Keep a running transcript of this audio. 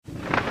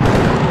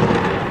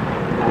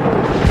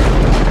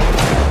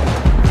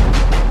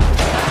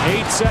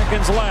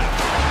seconds left.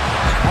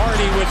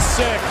 Hardy with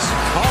 6.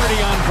 Hardy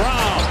on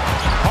Brown.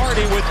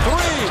 Hardy with 3.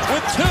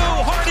 With 2.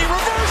 Hardy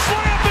reverse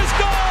layup is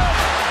good.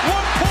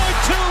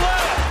 1.2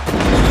 left.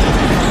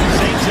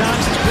 St.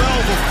 John's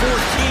 12 of 14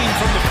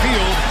 from the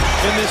field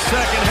in this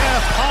second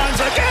half. Pons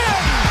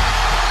again.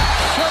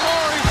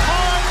 Shamori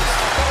Pons,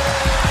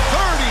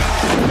 30.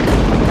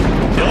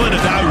 Dylan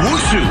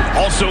Adaiwusu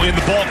also in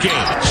the ball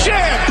game.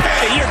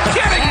 Champagnie, you're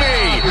kidding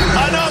me!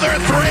 Another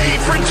 3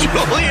 for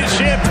Julian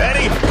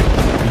Champagnie.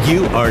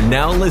 You are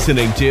now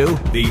listening to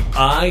the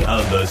Eye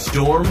of the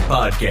Storm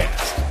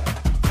podcast.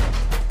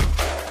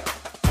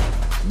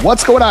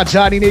 What's going on,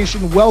 Johnny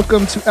Nation?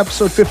 Welcome to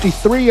episode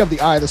 53 of the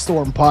Eye of the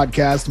Storm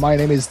podcast. My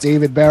name is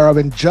David Barrow,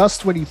 and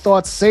just when you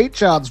thought St.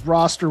 John's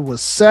roster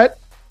was set,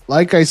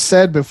 like I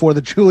said before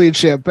the Julian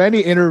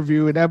Champagnie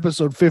interview in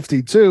episode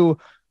 52,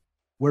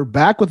 we're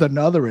back with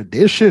another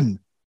edition.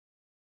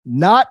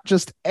 Not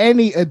just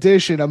any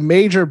edition, a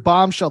major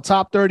bombshell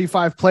top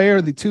 35 player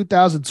in the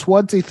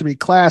 2023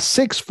 class,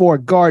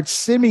 6'4" guard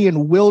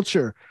Simeon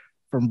Wilcher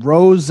from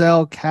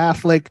Roselle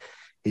Catholic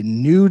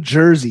in New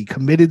Jersey,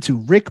 committed to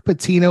Rick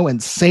Pitino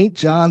and St.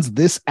 John's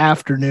this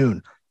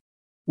afternoon.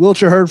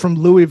 Wilcher heard from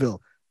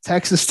Louisville,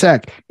 Texas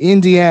Tech,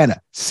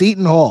 Indiana,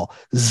 Seton Hall,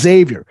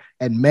 Xavier,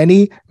 and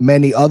many,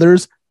 many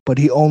others, but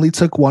he only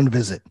took one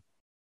visit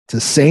to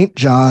St.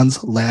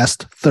 John's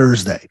last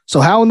Thursday. So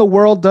how in the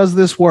world does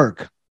this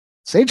work?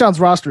 St. John's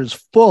roster is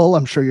full.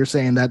 I'm sure you're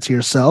saying that to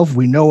yourself.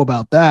 We know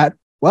about that.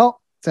 Well,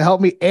 to help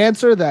me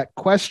answer that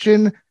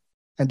question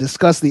and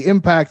discuss the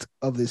impact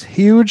of this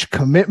huge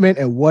commitment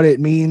and what it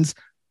means,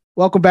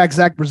 welcome back,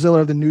 Zach Braziller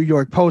of the New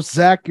York Post.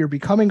 Zach, you're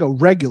becoming a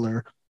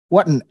regular.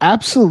 What an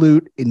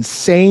absolute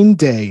insane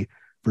day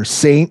for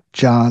St.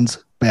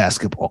 John's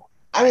basketball.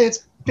 I mean,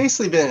 it's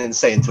basically been an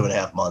insane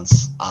 2.5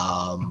 months.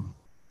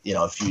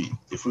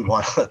 If we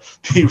want to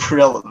be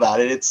real about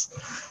it,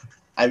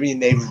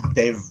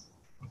 they've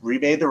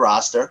remade the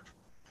roster.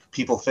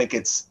 People think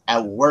it's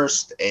at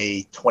worst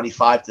a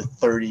 25 to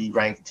 30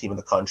 ranked team in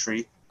the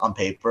country on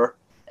paper.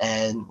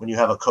 And when you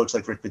have a coach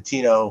like Rick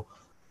Pitino,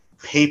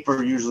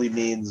 paper usually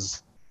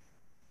means,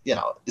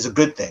 is a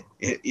good thing.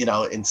 You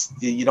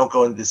don't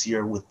go into this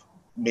year with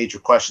major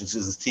questions.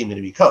 Is this team going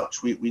to be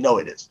coached? We know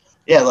it is.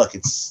 Yeah, look,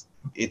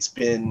 it's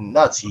been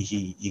nuts.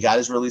 He got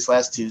his release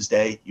last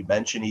Tuesday. You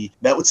mentioned he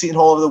met with Seton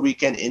Hall over the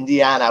weekend.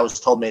 Indiana, I was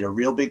told, made a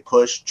real big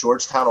push.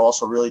 Georgetown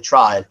also really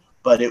tried.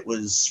 But it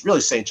was really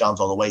St.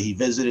 John's all the way. He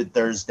visited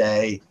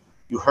Thursday.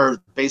 You heard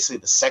basically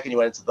the second he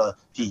went into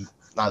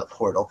not the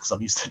portal because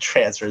I'm used to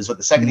transfers, but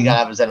the second he got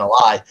out of his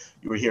NLI,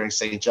 you were hearing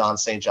St.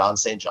 John's, St.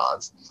 John's, St.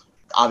 John's.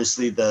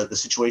 Obviously, the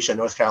situation in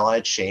North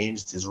Carolina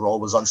changed. His role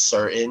was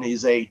uncertain.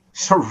 He's a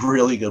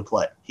really good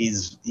player.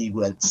 He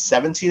went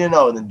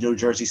 17-0 in the New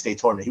Jersey State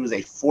tournament. He was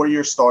a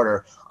 4-year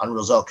starter on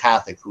Roselle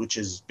Catholic, which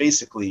is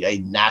basically a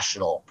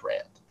national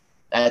brand.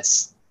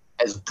 That's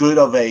as good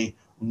of a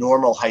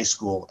normal high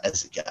school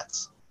as it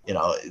gets.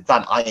 It's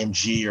not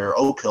IMG or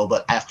Oak Hill,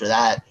 but after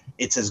that,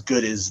 it's as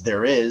good as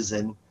there is,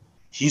 and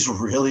he's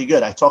really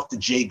good. I talked to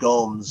Jay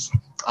Gomes,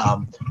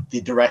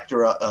 the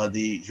director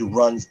who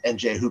runs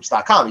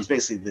NJHoops.com. He's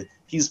basically the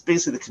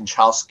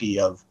Konchowski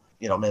of,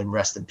 may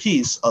rest in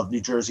peace, of New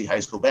Jersey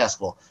high school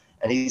basketball.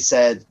 And he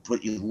said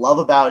what you love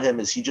about him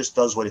is he just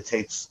does what it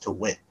takes to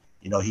win.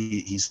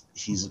 He's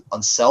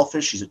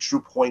unselfish. He's a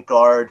true point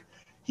guard.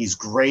 He's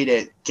great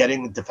at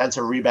getting the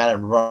defensive rebound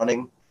and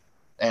running,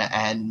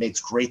 and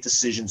makes great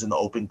decisions in the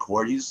open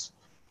court. He's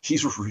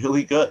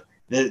really good.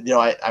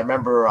 I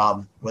remember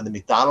when the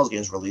McDonald's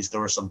games released,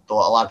 there were a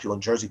lot of people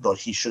in Jersey thought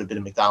he should have been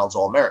a McDonald's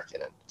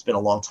All-American. And it's been a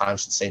long time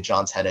since St.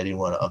 John's had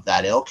anyone of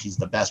that ilk. He's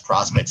the best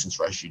prospect since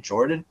Reggie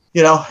Jordan.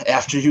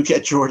 After you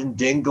get Jordan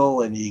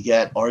Dingle and you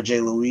get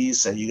RJ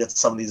Luis and you get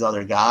some of these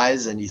other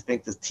guys and you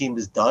think the team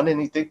is done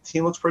and you think the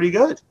team looks pretty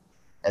good.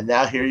 And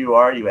now here you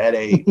are, you had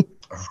a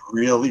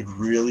really,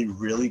 really,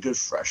 really good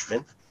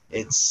freshman.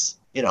 It's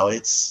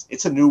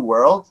a new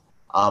world.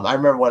 I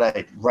remember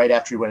right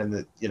after he went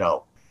in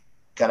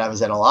got out of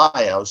his NLI,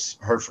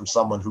 I heard from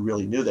someone who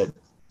really knew that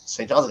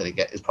St. John's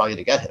is probably going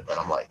to get him. And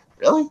I'm like,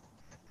 really?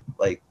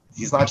 Like,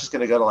 he's not just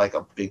going to go to like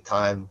a big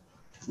time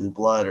Blue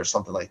Blood or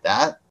something like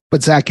that.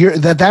 But Zach,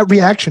 that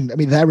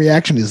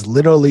reaction is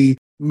literally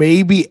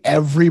maybe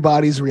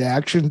everybody's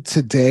reaction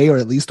today, or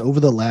at least over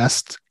the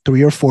last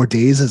 3 or 4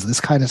 days as this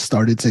kind of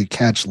started to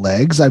catch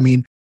legs. I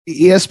mean,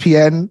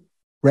 ESPN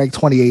ranked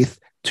 28th.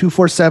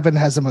 247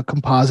 has him a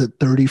composite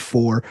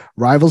 34.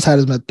 Rivals had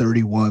him at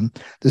 31.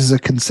 This is a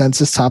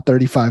consensus top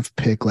 35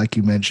 pick, like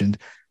you mentioned.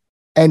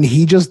 And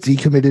he just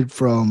decommitted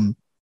from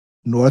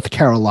North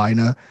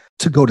Carolina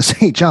to go to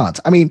St. John's.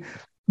 I mean,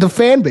 the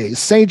fan base,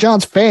 St.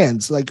 John's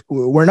fans, like,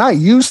 we're not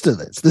used to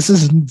this. This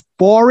is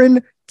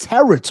foreign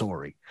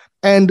territory.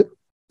 And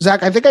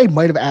Zach, I think I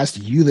might have asked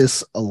you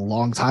this a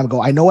long time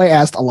ago. I know I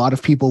asked a lot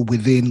of people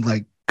within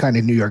like kind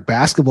of New York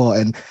basketball.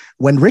 And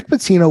when Rick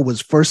Pitino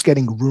was first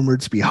getting rumored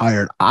to be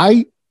hired,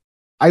 I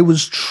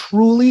was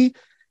truly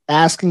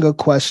asking a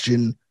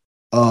question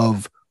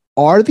of,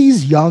 are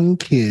these young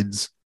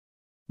kids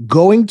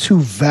going to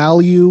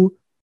value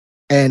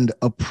and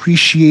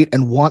appreciate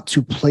and want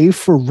to play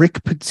for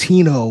Rick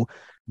Pitino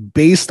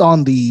based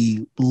on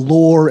the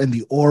lore and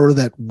the aura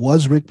that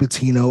was Rick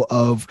Pitino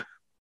of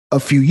a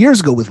few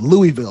years ago with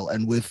Louisville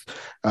and with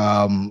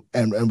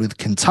and with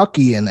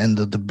Kentucky and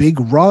the big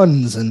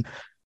runs and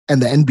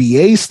the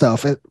NBA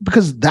stuff,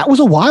 because that was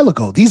a while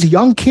ago. These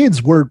young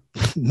kids were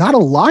not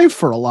alive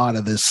for a lot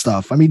of this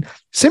stuff. I mean,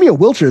 Simeon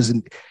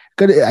Wilcher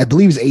I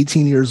believe he's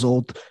 18 years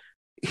old.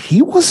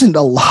 He wasn't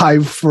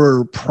alive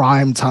for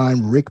prime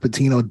time Rick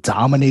Pitino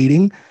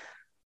dominating.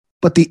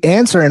 But the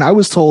answer, and I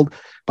was told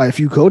by a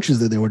few coaches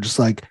that they were just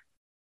like,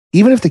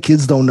 even if the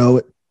kids don't know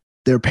it,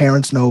 their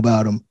parents know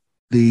about them,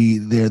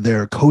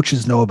 their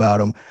coaches know about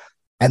them,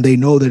 and they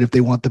know that if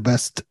they want the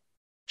best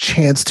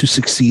chance to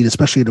succeed,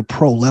 especially at a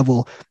pro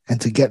level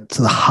and to get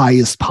to the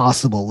highest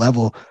possible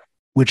level,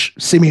 which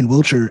Simeon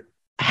Wilcher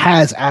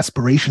has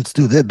aspirations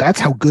to do. That's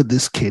how good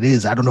this kid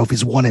is. I don't know if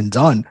he's one and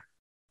done,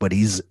 but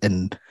he's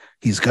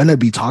going to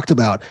be talked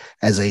about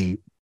as a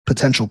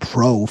potential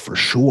pro for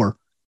sure.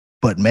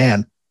 But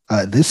man,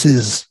 this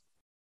is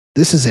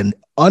an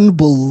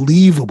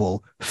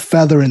unbelievable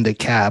feather in the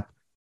cap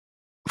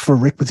for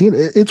Rick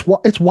Pitino.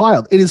 It's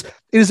wild. It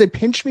is a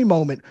pinch me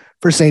moment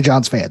for St.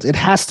 John's fans. It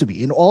has to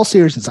be, in all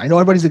seriousness. I know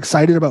everybody's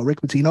excited about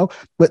Rick Pitino,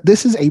 but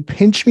this is a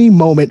pinch me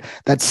moment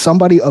that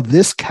somebody of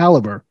this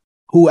caliber,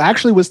 who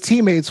actually was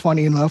teammates,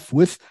 funny enough,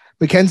 with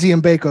Mackenzie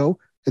and Bako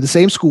at the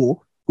same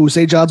school, who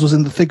St. John's was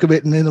in the thick of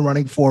it and in the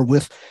running for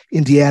with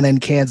Indiana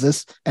and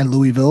Kansas and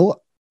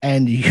Louisville.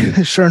 And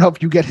sure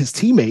enough, you get his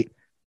teammate.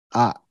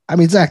 I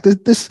mean, Zach,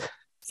 this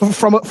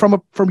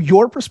from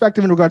your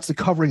perspective in regards to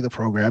covering the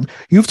program,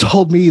 you've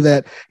told me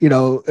that,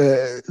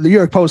 the New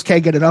York Post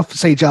can't get enough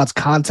St. John's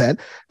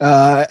content.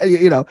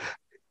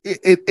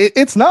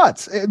 It's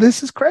nuts.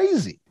 This is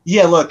crazy.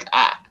 Yeah, look,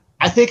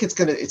 I think it's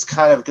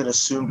kind of gonna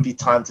soon be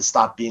time to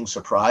stop being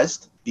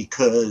surprised,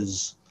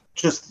 because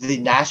just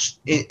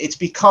it's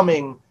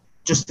becoming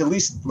just, at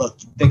least, look,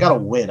 they got to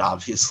win,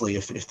 obviously.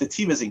 If the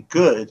team isn't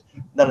good,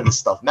 none of this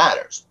stuff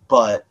matters.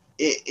 But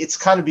it's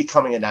kind of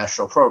becoming a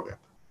national program.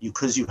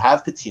 Because you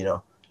have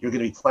Pitino, you're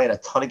going to be playing a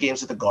ton of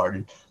games at the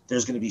Garden.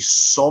 There's going to be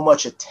so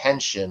much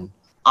attention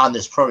on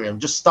this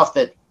program, just stuff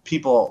that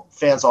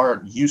fans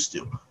aren't used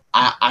to.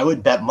 I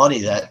would bet money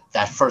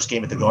that first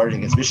game at the Garden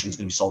against Michigan is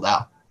going to be sold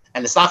out.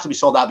 And it's not going to be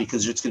sold out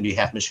because it's going to be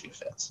half Michigan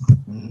fans.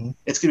 Mm-hmm.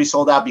 It's going to be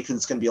sold out because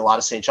it's going to be a lot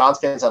of St. John's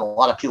fans and a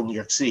lot of people in New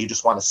York City who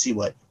just want to see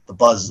what the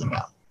buzz is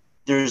about.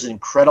 There's an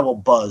incredible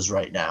buzz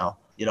right now,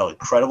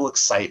 incredible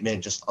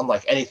excitement, just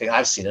unlike anything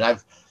I've seen. And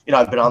I've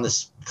been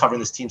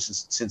covering this team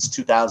since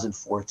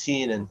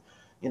 2014, and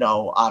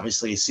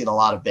obviously seen a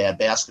lot of bad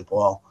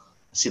basketball.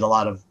 I've seen a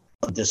lot of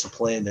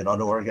undisciplined and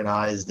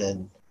unorganized,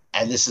 and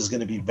this is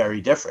going to be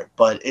very different.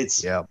 But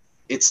it's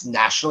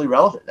nationally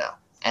relevant now,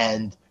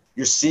 and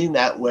you're seeing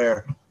that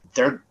where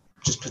they're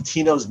just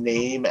Pitino's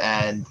name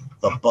and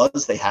the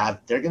buzz they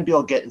have. They're going to be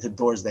able to get into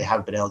doors they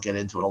haven't been able to get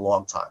into in a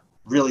long time,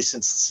 really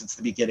since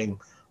the beginning.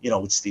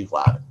 With Steve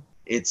Lavin,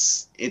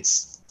 it's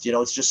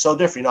just so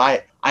different.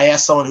 I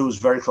asked someone who was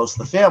very close to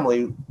the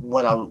family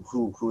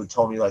who had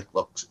told me, like,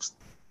 look,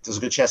 there's a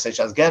good chance they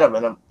just get him.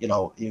 And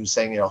he was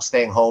saying,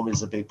 staying home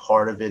is a big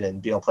part of it, and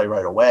being able to play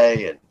right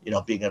away,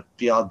 and being able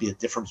to be a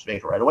difference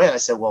maker right away. And I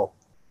said, well,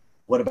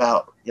 what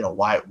about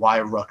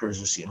why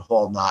Rutgers or Seton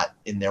Hall not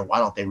in there? Why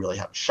don't they really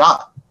have a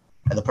shot?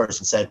 And the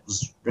person said,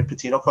 was Rick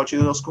Pitino coaching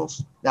those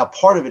schools? Now,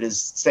 part of it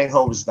is staying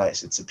home is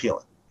nice, it's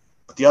appealing.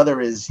 But the other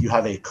is you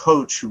have a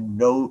coach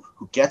who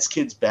gets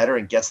kids better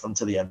and gets them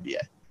to the NBA.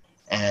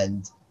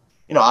 And,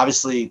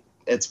 obviously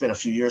it's been a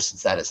few years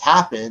since that has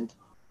happened.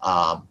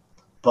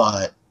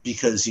 But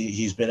because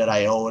he's been at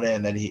Iona,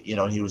 and then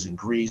he was in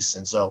Greece.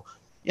 And so,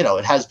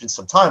 it has been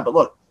some time. But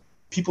look,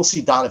 people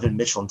see Donovan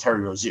Mitchell and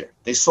Terry Rozier.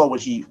 They saw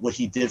what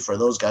he did for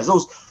those guys.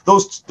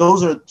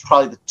 Those are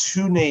probably the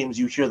two names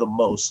you hear the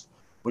most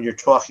when you're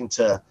talking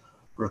to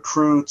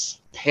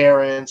recruits,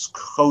 parents,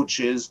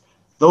 coaches.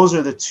 Those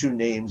are the two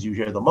names you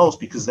hear the most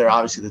because they're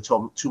obviously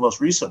the two most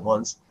recent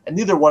ones. And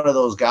neither one of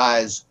those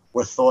guys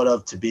were thought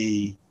of to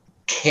be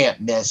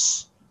can't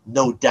miss,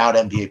 no doubt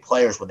NBA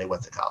players when they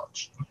went to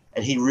college.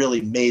 And he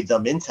really made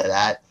them into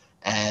that.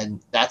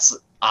 And that's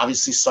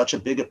obviously such a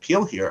big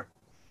appeal here.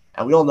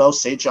 And we all know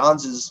St.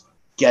 John's is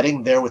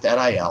getting there with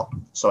NIL.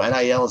 So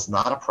NIL is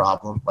not a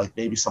problem like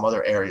maybe some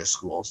other area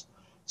schools.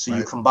 So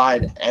You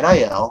combine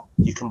NIL,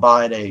 you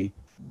combine a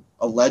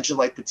legend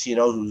like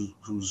Pitino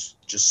who's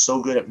just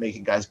so good at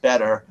making guys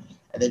better,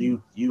 and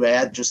then you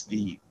add just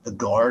the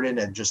Garden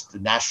and just the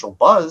national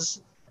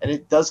buzz, and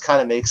it does kind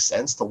of make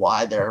sense to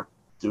why they're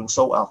doing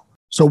so well.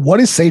 So what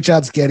is St.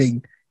 John's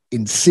getting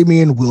in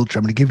Simeon Wilcher?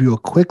 I'm going to give you a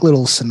quick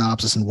little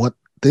synopsis on what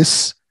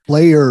this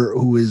player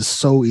who is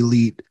so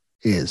elite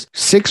is.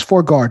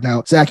 6'4" guard.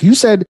 Now, Zach, you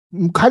said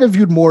kind of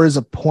viewed more as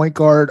a point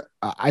guard.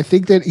 I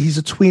think that he's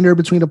a tweener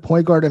between a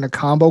point guard and a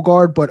combo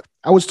guard, but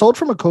I was told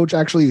from a coach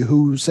actually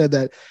who said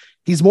that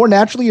he's more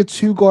naturally a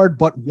two guard,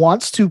 but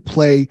wants to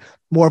play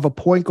more of a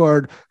point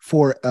guard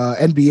for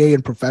NBA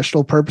and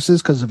professional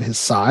purposes because of his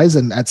size.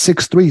 And at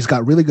 6'3", he's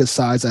got really good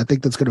size. I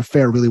think that's going to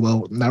fare really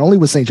well, not only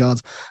with St.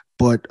 John's,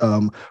 but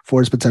for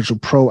his potential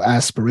pro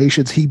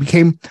aspirations. He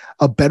became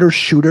a better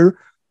shooter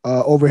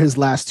over his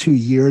last 2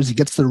 years. He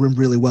gets to the rim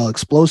really well.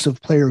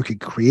 Explosive player who can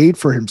create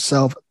for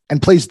himself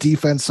and plays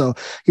defense. So,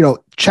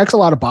 checks a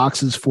lot of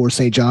boxes for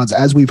St. John's.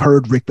 As we've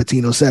heard Rick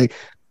Pitino say,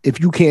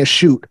 if you can't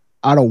shoot,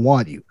 I don't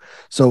want you.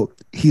 So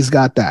he's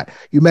got that.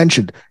 You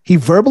mentioned he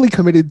verbally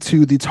committed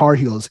to the Tar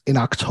Heels in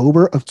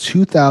October of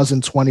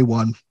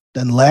 2021.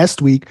 Then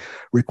last week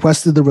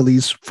requested the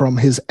release from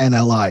his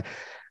NLI.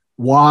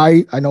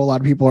 Why? I know a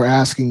lot of people are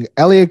asking.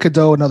 Elliot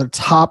Cadeau, another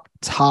top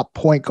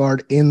point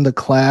guard in the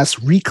class,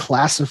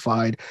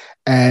 reclassified,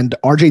 and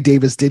RJ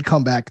Davis did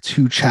come back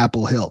to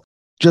Chapel Hill.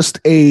 Just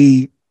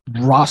a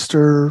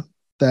roster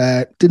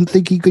that didn't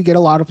think he could get a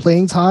lot of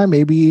playing time.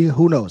 Maybe,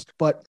 who knows?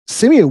 But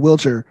Simeon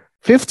Wilcher,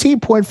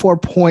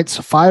 15.4 points,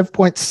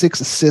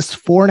 5.6 assists,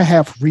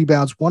 4.5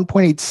 rebounds,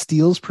 1.8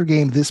 steals per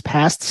game this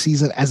past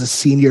season as a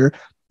senior.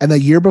 And the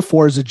year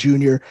before as a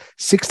junior,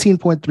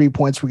 16.3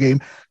 points per game,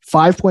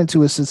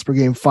 5.2 assists per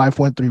game,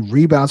 5.3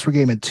 rebounds per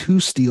game, and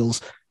 2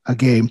 steals a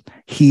game.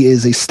 He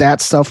is a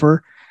stat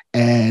stuffer.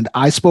 And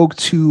I spoke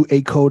to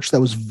a coach that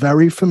was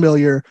very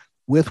familiar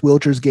with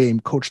Wilcher's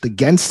game, coached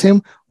against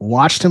him,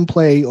 watched him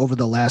play over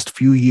the last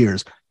few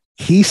years.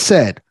 He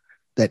said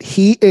that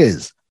he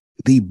is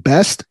the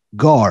best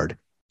guard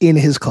in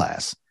his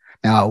class.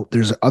 Now,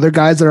 there's other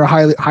guys that are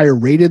higher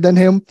rated than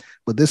him,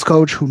 but this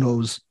coach who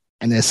knows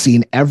and has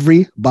seen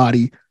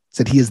everybody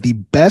said he is the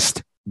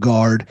best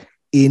guard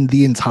in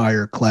the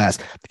entire class.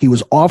 He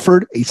was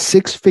offered a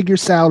 6-figure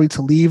salary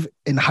to leave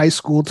in high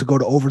school to go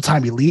to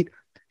Overtime Elite.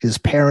 His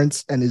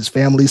parents and his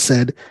family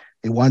said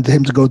they wanted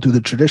him to go through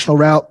the traditional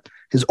route.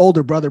 His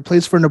older brother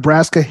plays for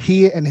Nebraska.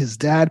 He and his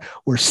dad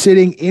were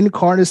sitting in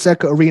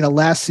Carnesecca Arena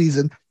last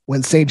season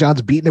when St.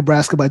 John's beat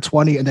Nebraska by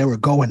 20, and they were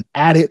going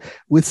at it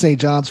with St.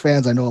 John's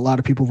fans. I know a lot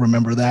of people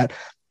remember that.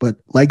 But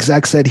like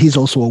Zach said, he's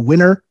also a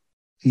winner.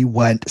 He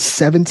went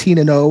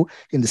 17-0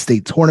 in the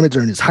state tournament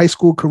during his high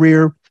school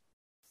career.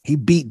 He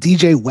beat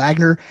DJ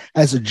Wagner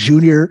as a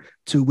junior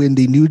to win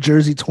the New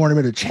Jersey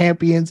Tournament of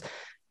Champions.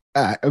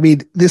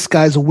 This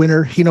guy's a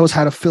winner. He knows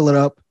how to fill it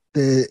up.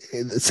 The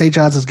St.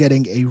 John's is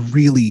getting a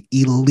really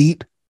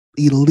elite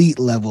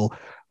level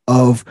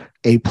of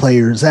a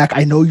player. Zach,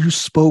 I know you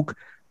spoke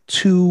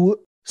to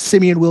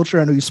Simeon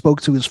Wilcher. I know you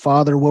spoke to his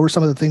father. What were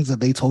some of the things that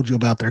they told you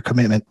about their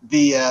commitment?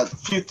 The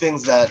few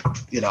things that,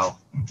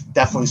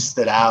 definitely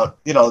stood out,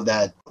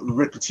 that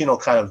Rick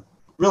Pitino kind of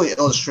really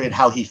illustrated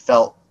how he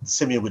felt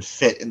Simeon would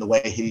fit in the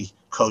way he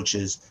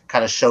coaches,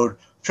 kind of showed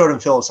him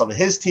film of some of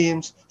his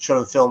teams, showed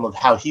him film of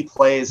how he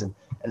plays, and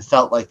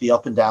felt like the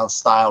up and down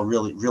style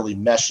really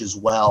meshes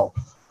well.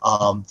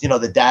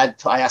 The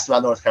dad, I asked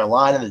about North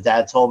Carolina, and the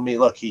dad told me,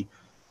 look, it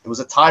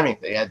was a timing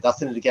thing. He had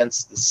nothing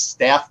against the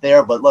staff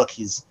there, but look,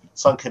 his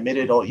son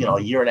committed,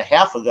 a year and a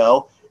half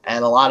ago,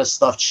 and a lot of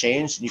stuff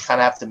changed, and you kind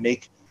of have to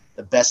make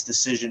the best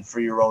decision for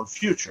your own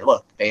future.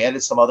 Look, they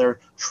added some other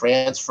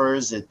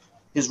transfers.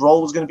 His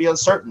role was going to be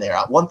uncertain there.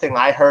 One thing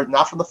I heard,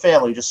 not from the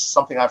family, just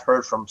something I've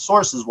heard from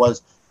sources,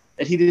 was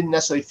that he didn't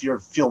necessarily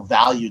feel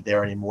valued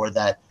there anymore,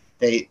 that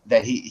he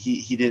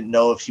didn't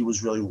know if he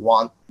was really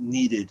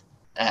needed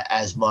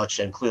as much,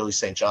 and clearly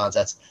St. John's,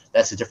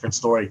 that's a different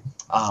story.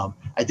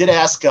 I did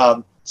ask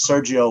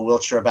Sergio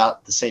Wilcher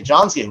about the St.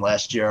 John's game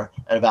last year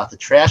and about the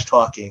trash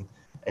talking,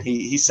 and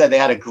he said they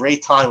had a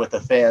great time with the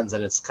fans,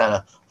 and it's kind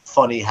of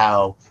funny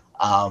how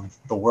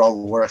the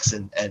world works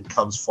and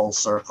comes full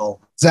circle.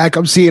 Zach,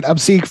 I'm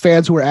seeing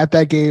fans who were at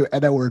that game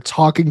and that were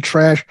talking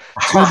trash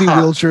to the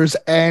Wilchers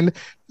and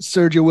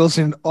Sergio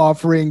Wilson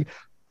offering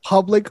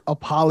public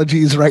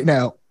apologies right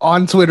now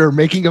on Twitter,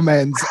 making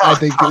amends. I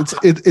think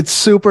it's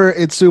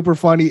super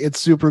funny. It's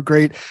super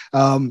great.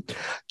 To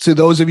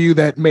those of you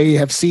that may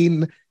have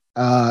seen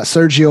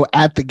Sergio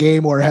at the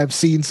game or have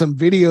seen some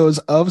videos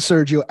of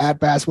Sergio at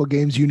basketball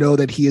games, you know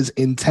that he is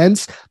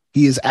intense.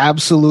 He is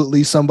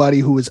absolutely somebody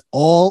who is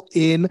all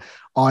in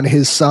on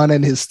his son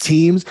and his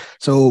teams.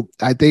 So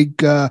I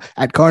think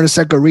at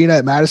Carnesecca Arena,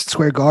 at Madison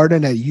Square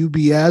Garden, at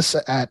UBS,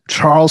 at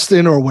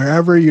Charleston, or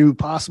wherever you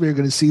possibly are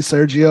going to see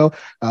Sergio,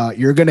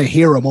 you're going to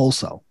hear him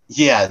also.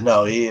 Yeah,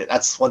 no,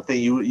 that's one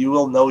thing you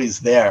will know he's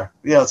there.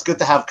 It's good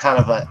to have kind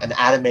of an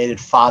animated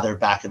father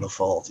back in the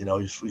fold.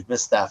 We've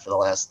missed that for the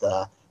last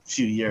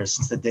few years,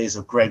 since the days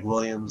of Greg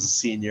Williams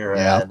Sr.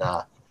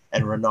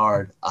 and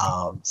Renard.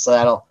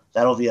 So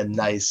that'll be a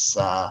nice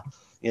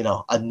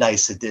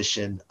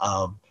addition.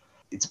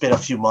 It's been a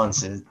few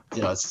months, and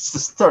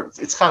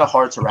it's kind of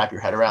hard to wrap your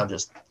head around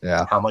just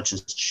how much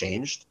has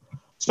changed,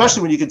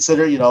 especially when you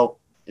consider,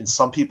 and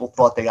some people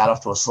thought they got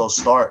off to a slow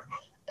start,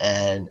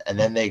 and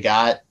then they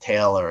got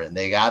Taylor, and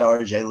they got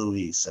RJ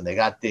Luis, and they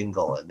got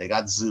Dingle, and they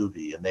got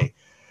Zuby, and they,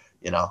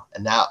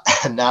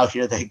 and now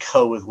here they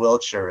go with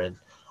Wilcher, and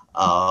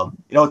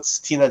it's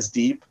a team that's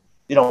deep.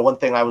 One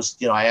thing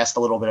I asked a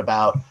little bit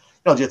about,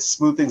 do you have to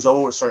smooth things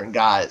over with certain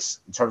guys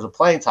in terms of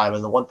playing time?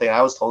 And the one thing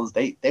I was told is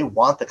they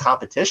want the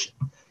competition,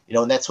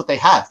 and that's what they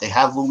have. They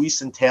have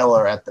Luis and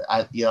Taylor at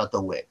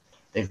the wing.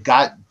 They've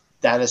got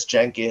Dennis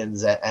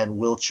Jenkins and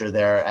Wilcher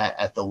there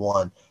at the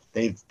one.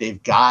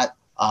 They've got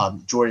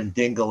Jordan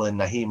Dingle and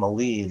Naheem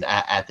Aline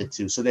at the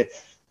 2. So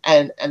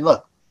and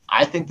look,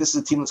 I think this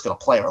is a team that's going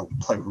to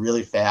play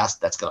really fast.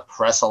 That's going to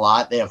press a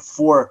lot. They have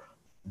 4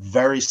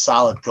 very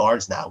solid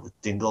guards now with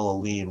Dingle,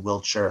 Aline,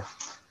 Wilcher,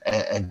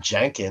 and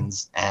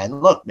Jenkins.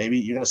 And look, maybe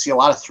you're going to see a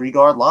lot of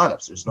 3-guard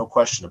lineups. There's no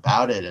question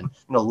about it. And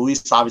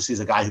Luis obviously is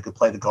a guy who could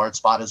play the guard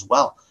spot as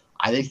well.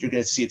 I think you're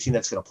going to see a team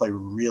that's going to play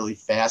really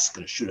fast,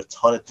 going to shoot a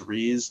ton of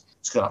threes.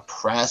 It's going to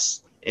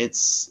press.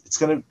 It's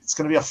going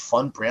to be a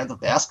fun brand of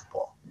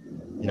basketball.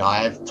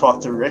 I've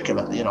talked to Rick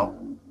about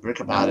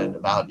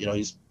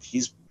it.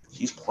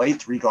 He's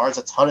played 3 guards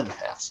a ton in the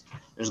past.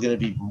 There's going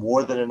to be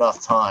more than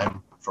enough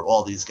time for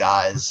all these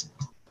guys,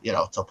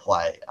 to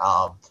play.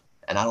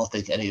 And I don't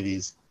think any of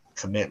these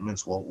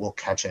commitments will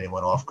catch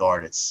anyone off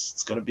guard.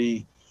 It's going to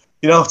be,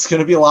 it's going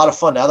to be a lot of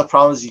fun. Now the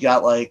problem is you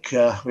got we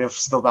have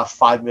still about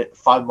 5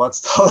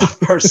 months till the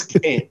first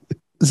game.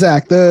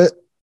 Zach, the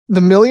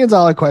 $1 million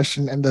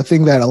question, and the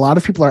thing that a lot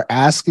of people are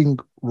asking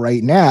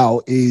right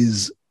now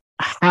is,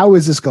 how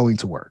is this going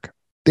to work?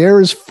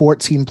 There is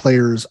 14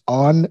 players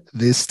on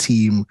this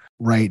team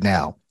right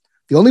now.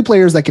 The only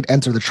players that can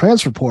enter the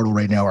transfer portal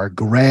right now are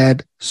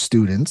grad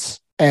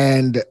students.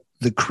 And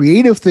the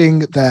creative thing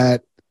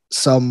that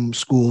some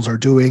schools are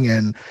doing,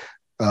 and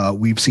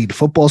we've seen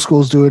football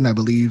schools do it, and I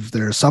believe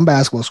there are some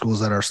basketball schools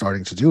that are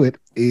starting to do it,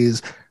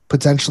 is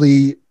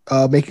potentially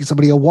making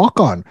somebody a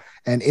walk-on.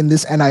 And in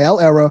this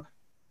NIL era,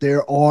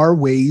 there are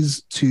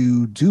ways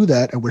to do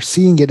that, and we're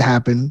seeing it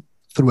happen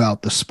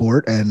throughout the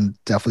sport and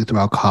definitely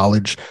throughout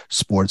college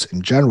sports in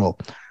general.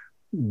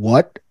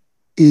 What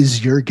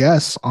is your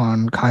guess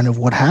on kind of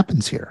what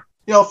happens here?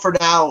 For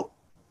now,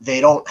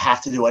 they don't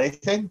have to do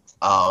anything.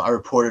 I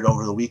reported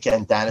over the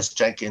weekend, Dennis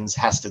Jenkins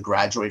has to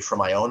graduate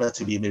from Iona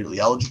to be immediately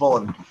eligible,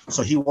 and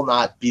so he will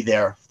not be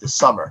there this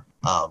summer.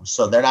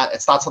 So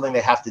it's not something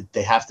they have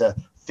to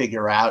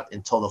figure out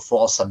until the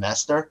fall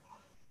semester.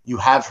 You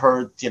have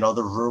heard,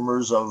 the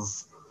rumors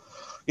of,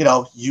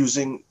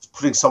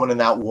 putting someone in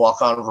that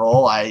walk-on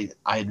role. I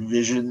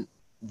envision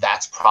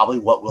that's probably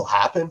what will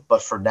happen,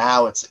 but for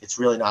now, it's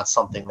really not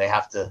something they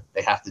have to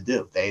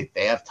do. They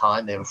have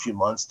time. They have a few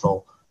months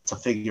to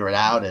figure it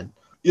out, and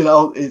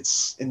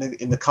it's in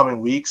the coming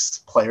weeks.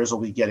 Players will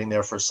be getting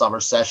there for summer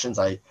sessions.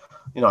 I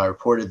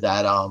reported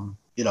that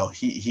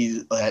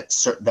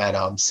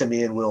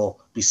Simeon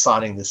will be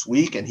signing this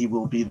week, and he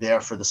will be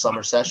there for the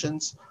summer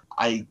sessions.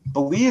 I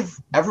believe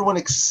everyone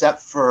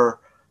except for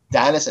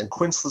Danis and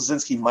Quinn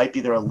Slazinski might be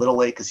there a little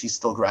late because he's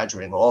still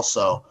graduating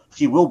also.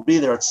 He will be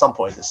there at some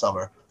point this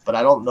summer, but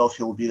I don't know if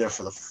he will be there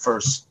for the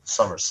first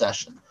summer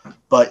session.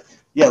 But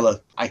yeah,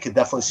 look, I could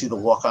definitely see the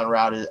walk-on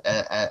route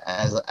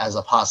as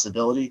a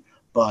possibility,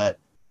 but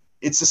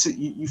it's just,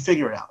 you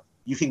figure it out.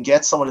 You can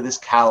get someone of this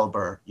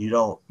caliber. You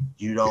don't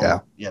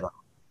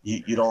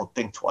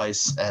think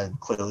twice, and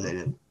clearly they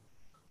didn't.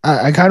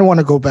 I kind of want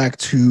to go back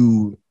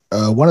to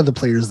one of the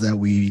players that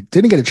we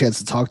didn't get a chance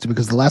to talk to,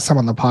 because the last time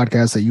on the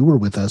podcast that you were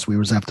with us, we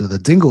was after the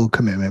Dingle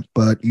commitment,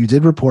 but you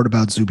did report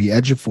about Zuby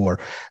Ejiofor.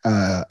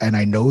 And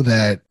I know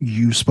that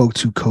you spoke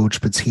to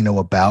Coach Pitino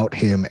about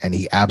him, and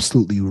he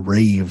absolutely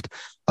raved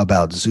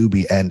about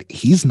Zuby. And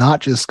he's not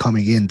just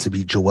coming in to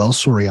be Joel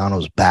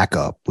Soriano's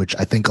backup, which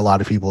I think a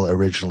lot of people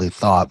originally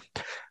thought.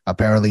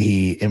 Apparently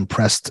he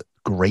impressed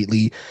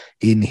greatly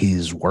in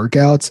his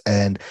workouts,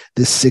 and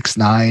this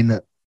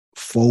 6'9"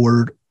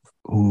 forward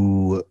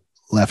who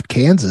left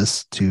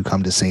Kansas to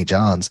come to St.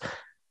 John's,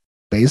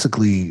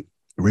 basically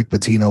Rick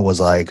Pitino was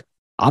like,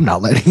 I'm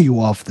not letting you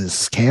off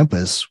this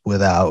campus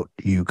without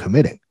you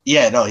committing.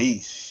 Yeah, no,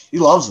 he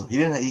loves him.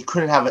 He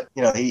couldn't have it.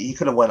 He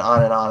could have went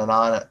on and on and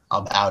on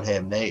about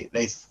him. He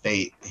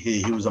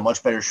was a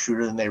much better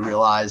shooter than they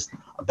realized,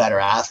 a better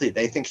athlete.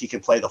 They think he can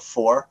play the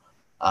 4.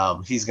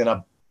 He's going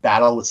to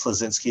battle with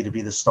Slazinski to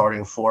be the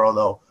starting 4,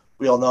 although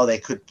we all know they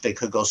could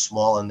go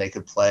small and they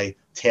could play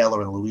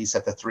Taylor and Luis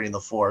at the 3 and the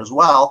 4 as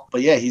well.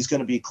 But yeah, he's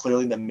going to be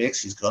clearly in the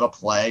mix. He's going to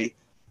play.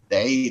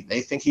 They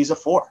think he's a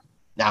 4.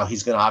 Now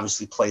he's going to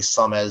obviously play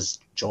some as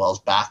Joel's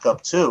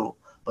backup too,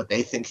 but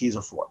they think he's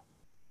a 4.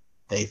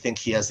 They think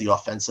he has the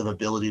offensive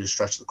ability to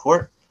stretch the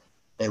court.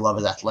 They love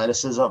his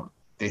athleticism.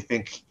 They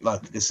think,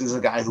 look, this is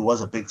a guy who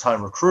was a big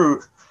time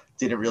recruit,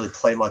 didn't really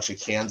play much at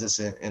Kansas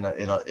in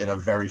a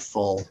very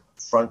full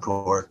front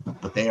court,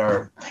 but they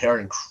are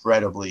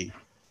incredibly,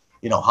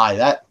 high.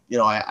 That,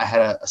 I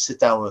had a sit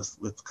down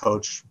with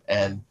Coach,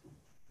 and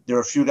there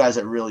were a few guys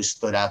that really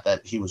stood out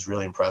that he was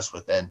really impressed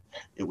with, and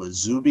it was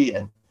Zuby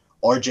and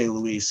RJ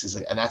Luis,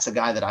 and that's a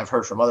guy that I've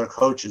heard from other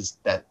coaches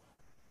that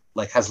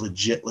has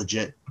legit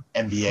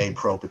NBA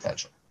pro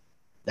potential.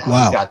 Now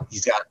wow.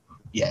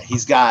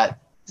 he's got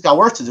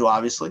work to do,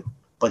 obviously,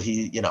 but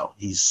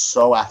he's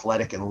so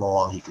athletic and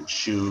long, he can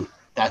shoot.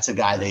 That's a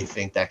guy they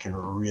think that can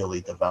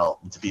really develop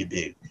into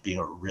being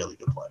a really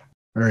good player.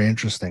 Very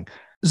interesting.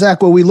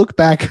 Zach, when we look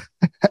back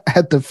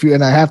at the few,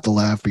 and I have to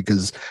laugh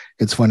because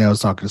it's funny, I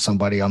was talking to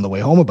somebody on the way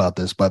home about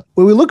this, but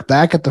when we look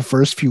back at the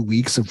first few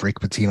weeks of Rick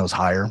Pitino's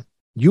hire,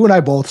 you and I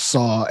both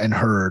saw and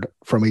heard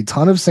from a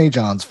ton of St.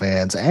 John's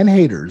fans and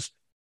haters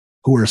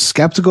who were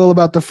skeptical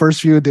about the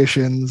first few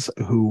editions,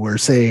 who were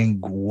saying,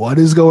 what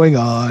is going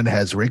on?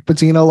 Has Rick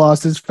Pitino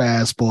lost his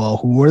fastball?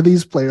 Who are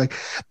these players? Like,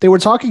 they were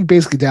talking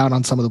basically down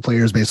on some of the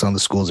players based on the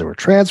schools they were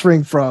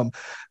transferring from,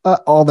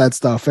 all that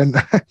stuff. And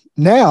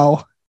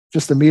now,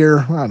 just a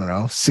mere,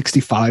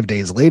 65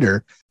 days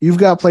later, you've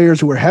got players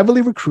who were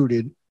heavily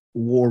recruited,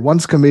 were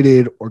once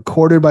committed or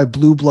courted by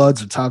blue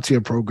bloods or top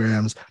tier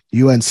programs,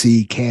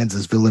 UNC,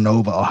 Kansas,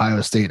 Villanova,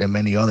 Ohio State, and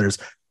many others.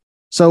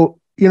 So,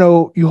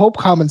 you hope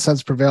common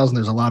sense prevails, and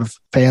there's a lot of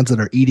fans that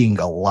are eating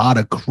a lot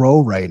of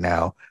crow right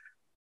now.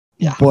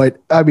 Yeah. But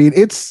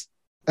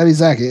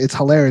Zach, it's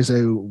hilarious.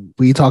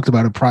 We talked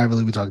about it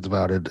privately. We talked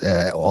about it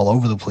all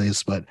over the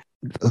place, but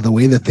the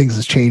way that things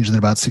has changed in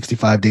about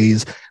 65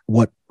 days,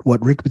 what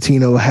Rick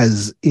Pitino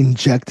has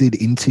injected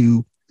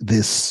into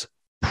this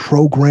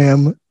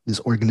program, this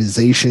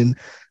organization,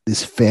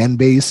 this fan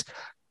base,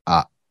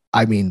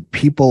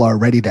 people are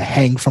ready to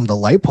hang from the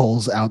light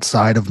poles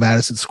outside of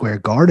Madison Square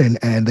Garden,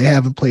 and they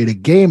haven't played a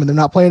game, and they're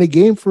not playing a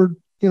game for,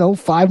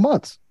 5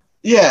 months.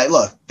 Yeah,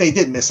 look, they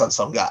did miss on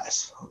some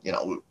guys.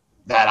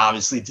 That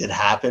obviously did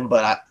happen,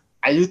 but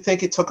I do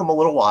think it took them a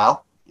little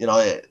while.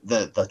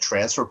 The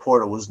transfer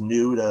portal was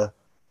new to,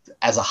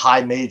 as a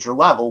high major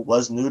level,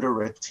 was new to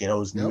Rick Pitino,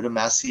 was new to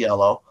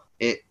Masiello.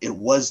 It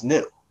was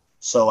new.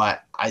 So I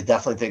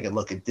definitely think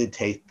it did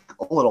take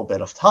a little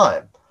bit of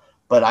time.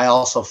 But I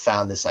also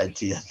found this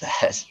idea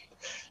that,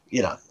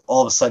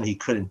 all of a sudden he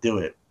couldn't do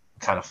it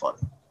kind of funny.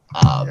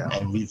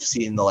 And we've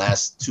seen the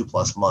last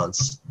 2+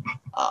 months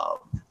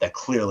that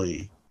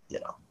clearly,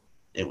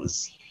 it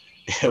was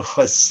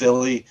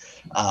silly.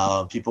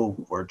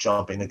 People were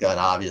jumping the gun,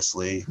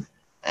 obviously.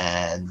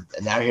 And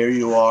now here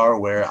you are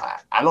where I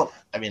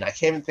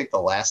can't even think the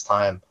last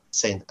time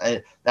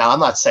now I'm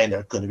not saying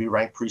they're going to be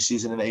ranked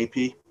preseason in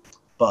the AP,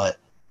 but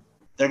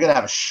they're going to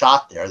have a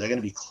shot there. They're going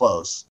to be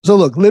close. So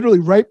look, literally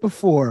right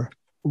before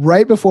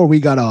we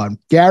got on,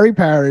 Gary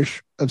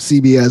Parrish of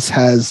CBS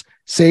has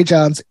St.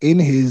 John's in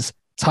his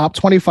top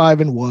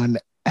 25 and 1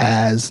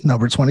 as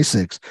number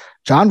 26.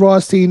 John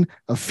Rothstein,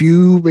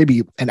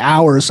 maybe an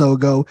hour or so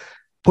ago,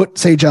 put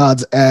St.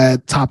 John's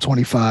at top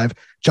 25.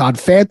 John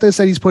Fanta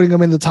said he's putting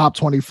him in the top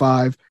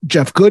 25.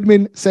 Jeff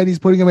Goodman said he's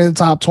putting him in the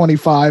top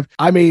 25.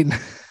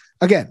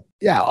 Again,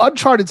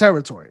 uncharted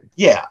territory.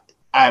 Yeah,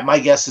 my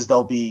guess is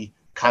they'll be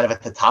kind of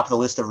at the top of the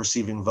list of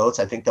receiving votes.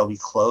 I think they'll be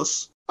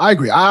close. I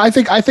agree. I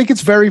think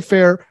it's very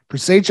fair for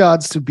St.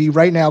 John's to be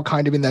right now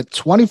kind of in that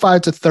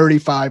 25 to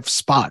 35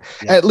 spot,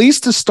 at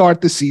least to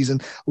start the season.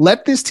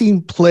 Let this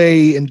team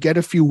play and get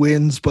a few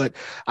wins. But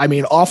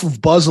off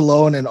of buzz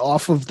alone and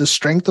off of the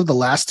strength of the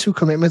last two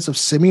commitments of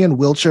Simeon,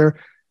 Wilcher,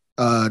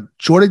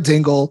 Jordan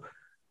Dingle,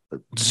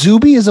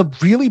 Zuby is a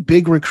really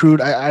big recruit.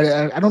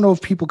 I don't know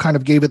if people kind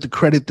of gave it the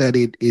credit that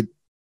it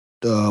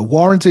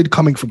warranted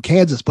coming from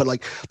Kansas,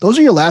 but those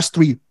are your last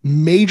three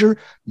major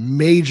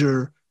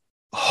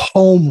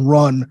home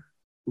run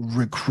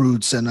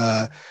recruits. And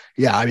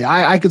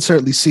I could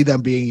certainly see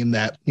them being in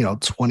that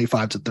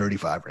 25 to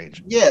 35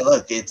 range. Yeah,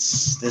 look,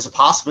 there's a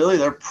possibility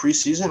they're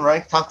preseason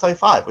ranked top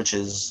 25, which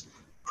is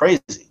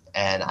crazy.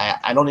 And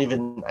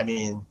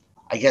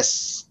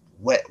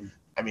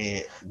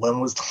when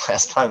was the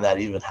last time that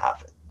even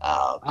happened?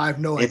 I have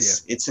no idea.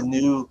 It's a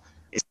new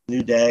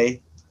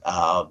day.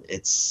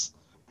 It's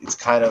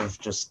kind of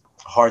just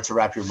hard to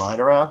wrap your mind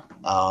around.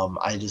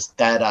 I just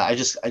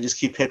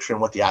keep picturing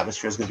what the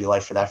atmosphere is going to be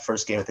like for that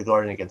first game at the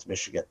Garden against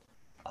Michigan.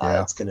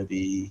 It's going to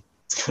be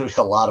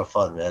a lot of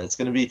fun, man. It's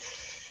going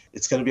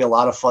to be a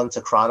lot of fun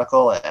to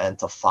chronicle and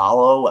to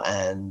follow.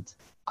 And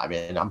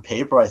on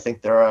paper, I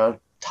think they're a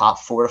top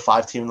 4 to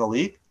 5 team in the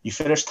league. You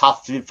finish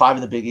top 5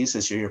 in the Big East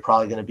this year, you're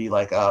probably going to be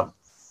like a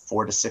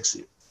 4 to 6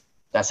 seed.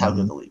 That's how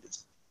good the league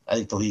is. I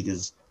think the league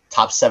is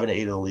top 7 to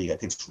 8 of the league. I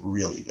think it's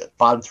really good.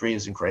 Bottom 3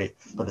 isn't great,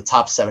 but the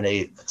top 7 to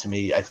 8 to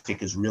me, I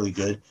think is really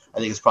good. I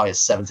think it's probably a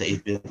 7 to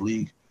 8 bid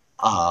league.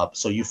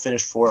 So you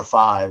finish 4 or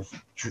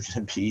 5,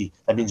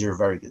 that means you're a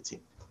very good team.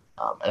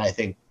 And I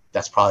think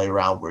that's probably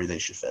around where they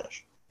should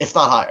finish, if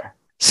not higher.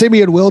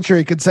 Simeon Wilcher,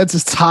 a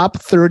consensus top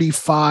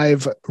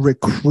 35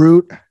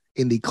 recruit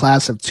in the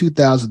class of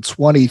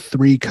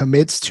 2023,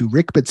 commits to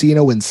Rick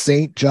Pitino in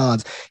St.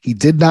 John's. He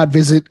did not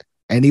visit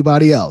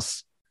anybody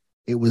else.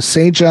 It was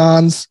St.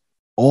 John's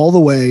all the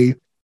way.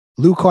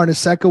 Lou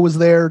Carnesecca was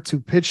there to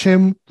pitch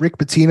him. Rick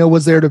Pitino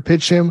was there to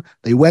pitch him.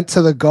 They went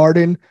to the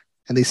Garden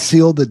and they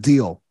sealed the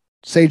deal.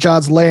 St.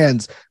 John's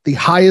lands the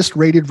highest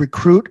rated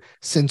recruit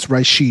since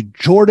Rashid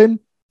Jordan,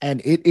 and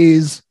it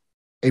is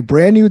a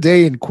brand new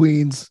day in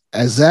Queens.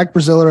 As Zach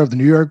Braziller of the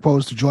New York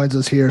Post, who joins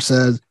us here,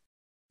 says,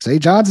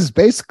 St. John's is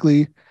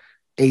basically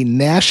a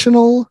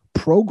national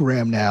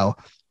program now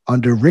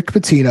under Rick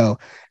Pitino.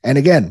 And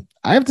again,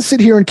 I have to sit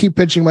here and keep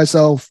pitching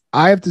myself.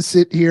 I have to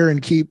sit here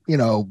and keep,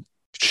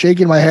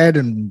 shaking my head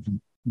and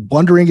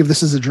wondering if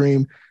this is a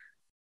dream.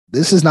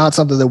 This is not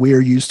something that we are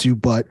used to,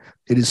 but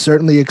it is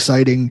certainly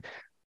exciting.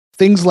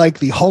 Things like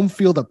the home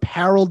field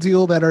apparel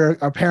deal that are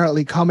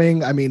apparently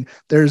coming.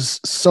 There's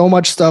so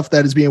much stuff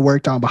that is being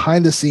worked on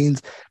behind the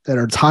scenes that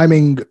are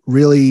timing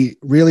really,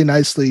 really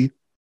nicely.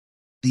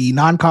 The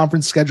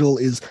non-conference schedule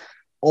is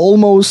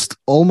almost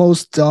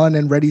done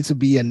and ready to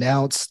be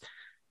announced.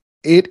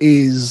 It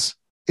is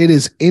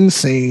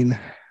insane.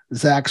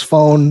 Zach's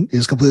phone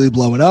is completely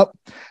blowing up.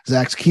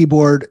 Zach's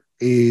keyboard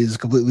is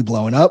completely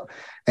blowing up.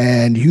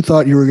 And you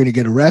thought you were going to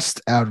get a rest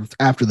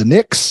after the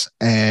Knicks.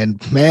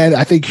 And man,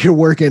 I think you're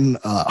working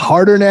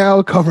harder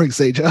now covering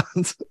St.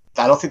 John's.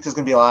 I don't think there's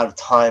going to be a lot of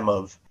time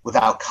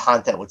without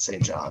content with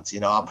St. John's.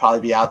 I'll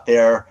probably be out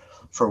there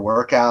for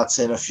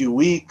workouts in a few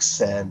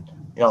weeks. And,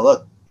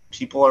 look,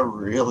 people are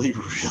really,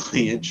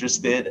 really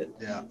interested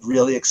and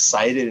really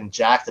excited and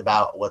jacked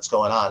about what's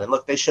going on. And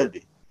look, they should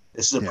be.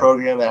 This is a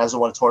program that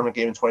hasn't won a tournament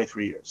game in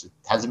 23 years. It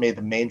hasn't made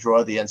the main draw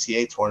of the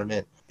NCAA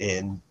tournament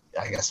in,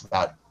 I guess,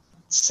 about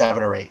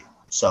 7 or 8.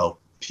 So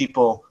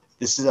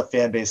this is a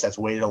fan base that's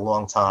waited a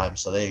long time,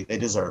 so they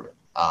deserve it.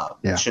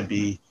 It should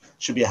be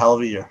a hell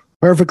of a year.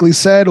 Perfectly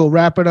said. We'll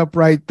wrap it up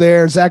right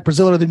there. Zach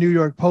Braziller of the New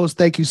York Post,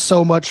 thank you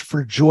so much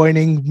for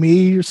joining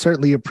me.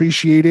 Certainly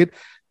appreciate it.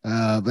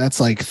 That's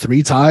like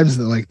 3 times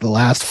in like the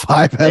last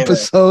 5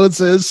 episodes.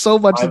 There's so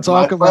much to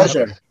talk about.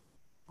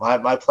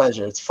 My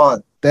pleasure. It's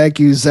fun. Thank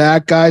you,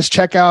 Zach. Guys,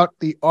 check out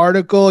the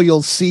article.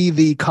 You'll see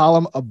the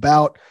column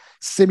about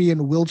Simeon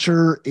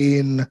Wilcher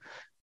in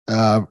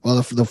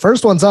the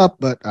first one's up,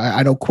 but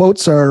I know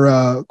quotes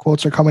are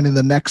coming in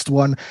the next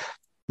one.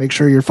 Make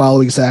sure you're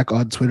following Zach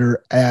on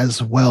Twitter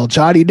as well.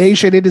 Johnny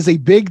Nation, it is a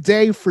big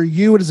day for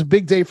you. It is a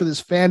big day for this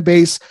fan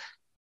base.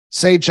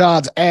 St.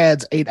 John's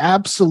adds an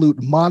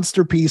absolute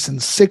monster piece in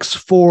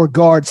 6'4"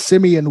 guard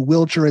Simeon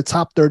Wilcher, a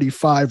top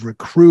 35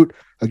 recruit.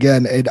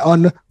 Again, an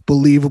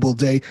unbelievable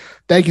day.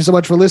 Thank you so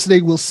much for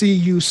listening. We'll see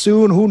you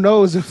soon. Who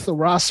knows if the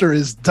roster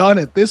is done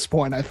at this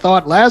point? I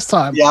thought last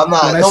time. Yeah, I'm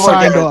not. No more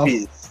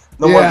guarantees.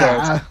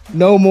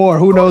 No more.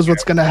 Who knows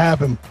what's going to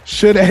happen?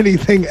 Should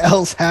anything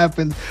else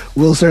happen,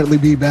 we'll certainly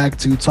be back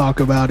to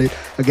talk about it.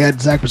 Again,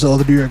 Zach Brazil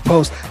of the New York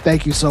Post,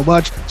 thank you so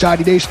much.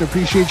 Johnny Nation,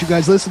 appreciate you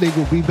guys listening.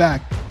 We'll be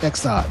back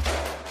next time.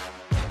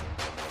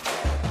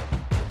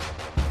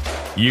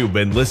 You've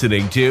been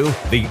listening to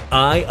the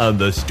Eye on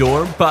the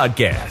Storm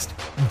podcast.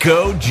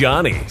 Go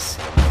Johnnies.